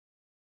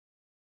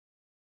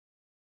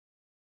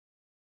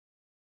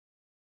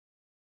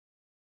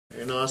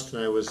in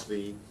Austin, I was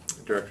the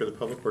director of the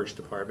Public Works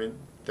Department.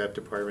 That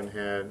department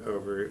had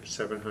over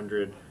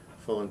 700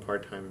 full and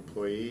part-time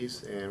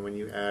employees, and when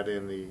you add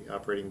in the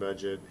operating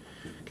budget,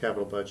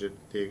 capital budget,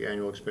 the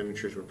annual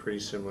expenditures were pretty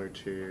similar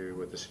to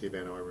what the city of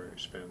Ann Arbor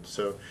spends.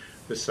 So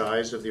the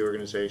size of the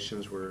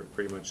organizations were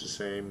pretty much the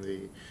same.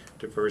 The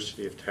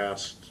diversity of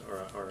tasks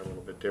are a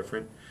little bit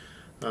different.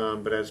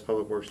 But as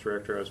Public Works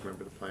Director, I was a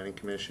member of the Planning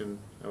Commission.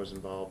 I was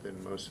involved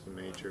in most of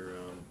the major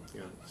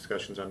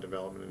discussions on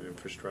development and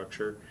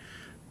infrastructure.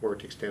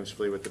 Worked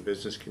extensively with the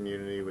business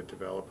community, with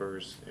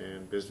developers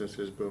and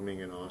businesses booming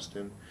in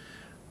Austin,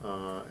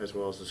 as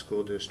well as the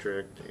school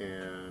district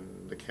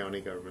and the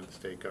county government, the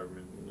state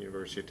government, and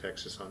University of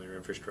Texas on their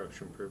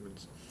infrastructure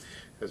improvements,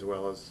 as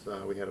well as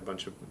we had a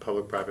bunch of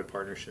public-private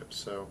partnerships.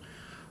 So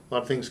a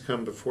lot of things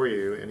come before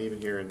you, and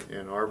even here in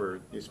Ann Arbor,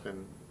 you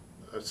spend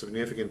a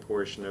significant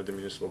portion of the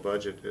municipal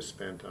budget is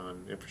spent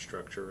on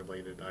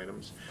infrastructure-related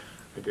items.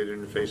 I did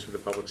interface with the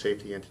public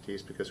safety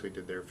entities because we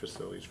did their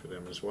facilities for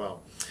them as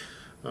well.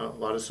 A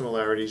lot of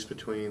similarities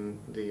between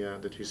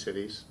the two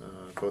cities.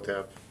 Both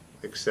have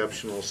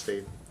exceptional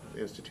state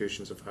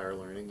institutions of higher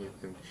learning,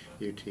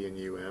 UT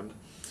and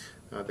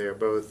they are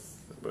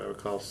both what I would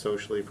call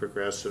socially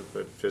progressive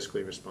but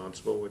fiscally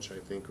responsible, which I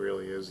think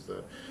really is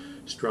the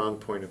strong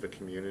point of a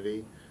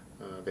community.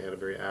 They had a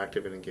very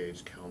active and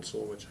engaged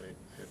council, which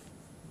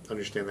I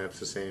understand that's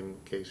the same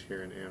case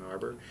here in Ann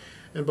Arbor.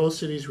 And both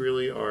cities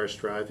really are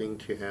striving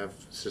to have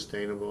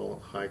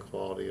sustainable, high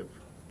quality of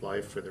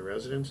life for the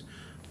residents.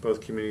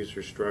 Both communities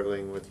are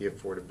struggling with the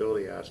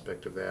affordability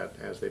aspect of that.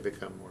 As they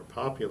become more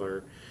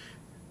popular,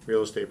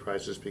 real estate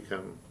prices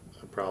become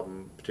a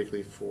problem,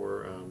 particularly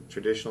for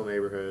traditional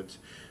neighborhoods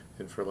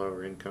and for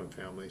lower income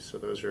families. So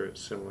those are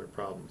similar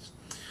problems.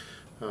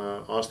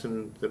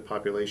 Austin, the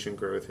population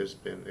growth has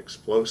been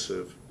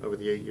explosive. Over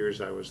the 8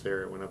 years I was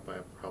there, it went up by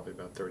probably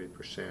about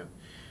 30%.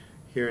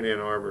 Here in Ann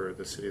Arbor,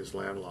 the city is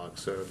landlocked,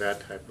 so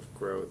that type of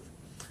growth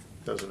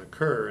doesn't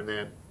occur, and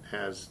that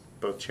has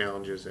both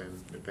challenges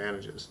and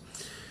advantages.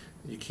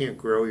 You can't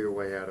grow your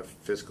way out of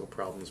fiscal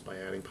problems by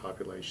adding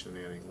population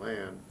and adding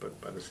land, but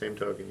by the same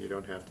token, you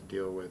don't have to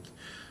deal with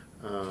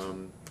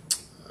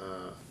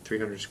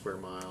 300 square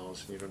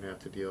miles, and you don't have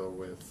to deal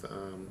with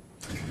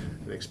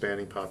an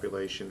expanding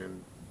population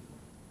and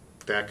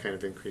that kind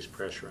of increased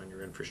pressure on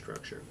your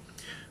infrastructure.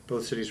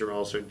 Both cities are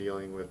also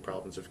dealing with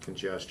problems of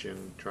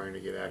congestion, trying to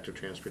get active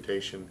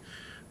transportation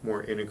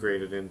more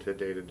integrated into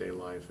day-to-day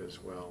life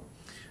as well.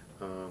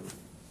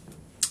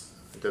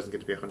 It doesn't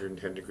get to be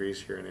 110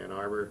 degrees here in Ann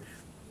Arbor,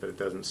 but it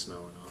doesn't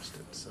snow in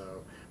Austin.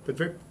 So,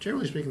 but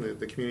generally speaking,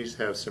 the communities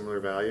have similar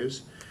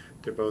values.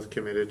 They're both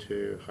committed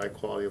to high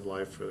quality of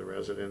life for the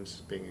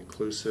residents, being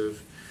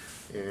inclusive,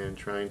 and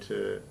trying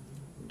to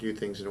do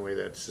things in a way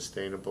that's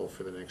sustainable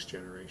for the next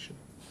generation.